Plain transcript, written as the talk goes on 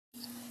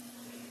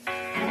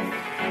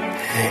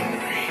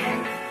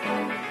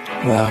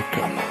Henry,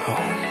 welcome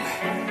home.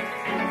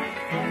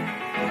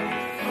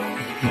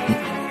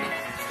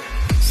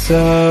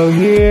 So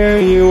here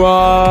you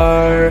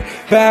are,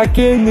 back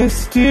in the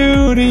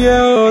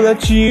studio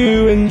that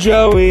you and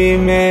Joey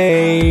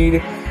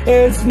made.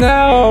 It's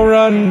now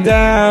run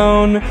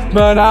down,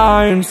 but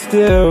I'm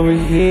still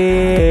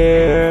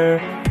here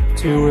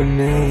to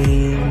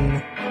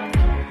remain.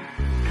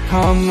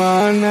 Come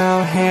on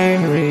now,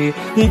 Henry,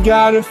 you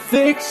gotta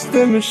fix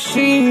the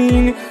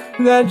machine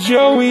that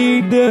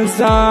Joey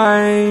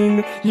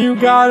designed. You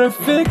gotta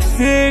fix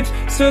it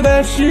so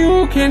that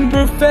you can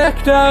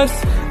perfect us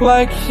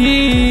like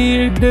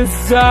he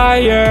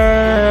desired.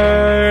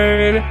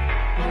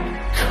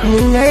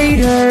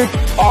 Creator,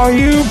 are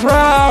you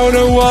proud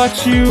of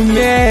what you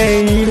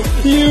made?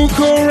 You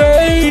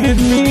created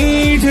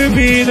me to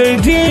be the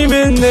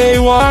demon they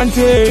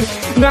wanted.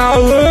 Now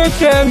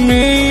look at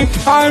me,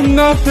 I'm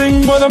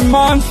nothing but a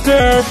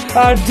monster,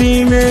 a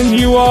demon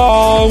you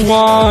all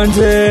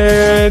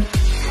wanted.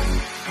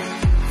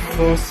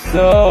 For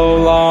so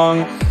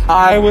long,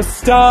 I was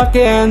stuck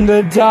in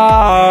the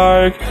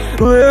dark,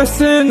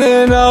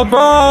 listening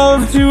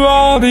above to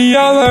all the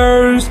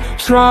others,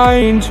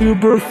 trying to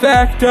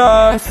perfect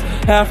us.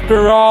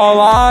 After all,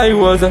 I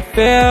was a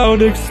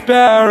failed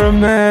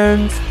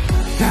experiment.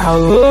 Now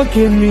look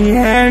at me,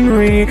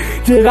 Henry,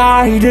 did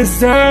I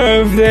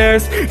deserve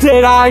this?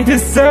 Did I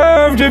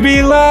deserve to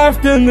be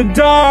left in the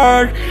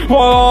dark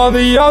while all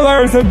the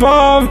others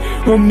above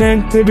were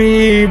meant to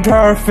be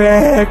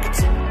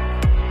perfect?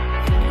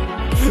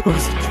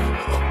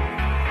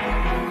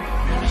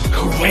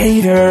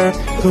 Creator,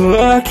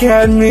 look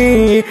at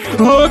me,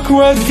 look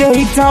what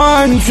they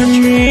done to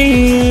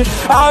me.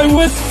 I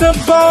was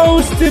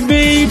supposed to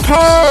be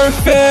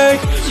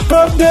perfect,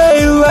 but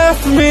they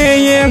left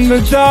me in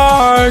the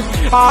dark.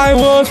 I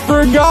was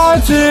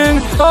forgotten,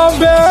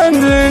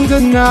 abandoned,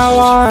 and now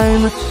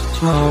I'm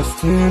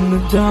lost in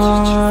the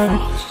dark.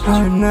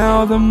 I'm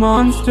now the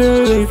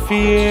monster they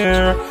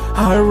fear.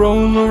 I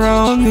roam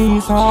around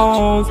these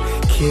halls,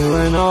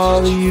 killing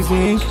all these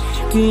ink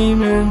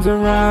demons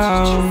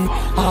around.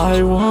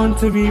 I want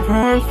to be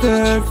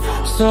perfect,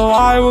 so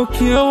I will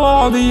kill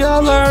all the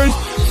others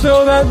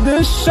so that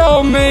this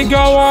show may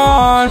go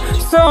on.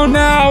 So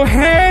now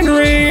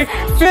Henry,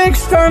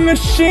 fix the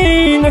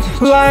machine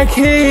like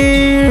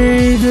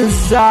he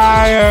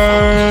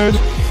desired.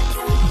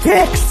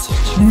 Fix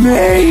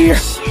me.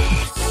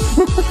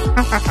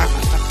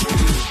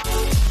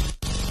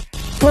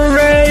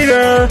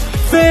 Creator,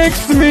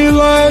 fix me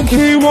like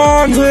he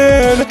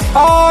wanted.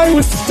 I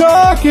was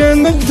stuck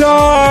in the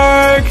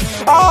dark.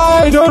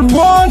 I don't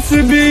want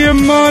to be a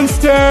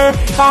monster.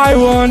 I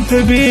want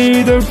to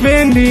be the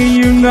Bendy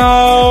you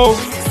know.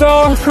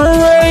 So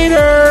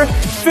Creator,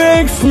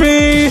 fix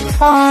me.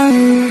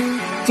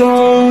 I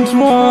don't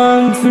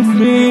want to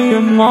be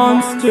a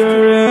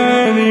monster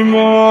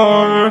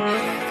anymore.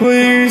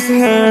 Please,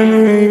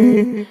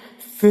 Henry,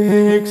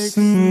 fix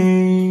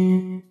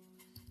me.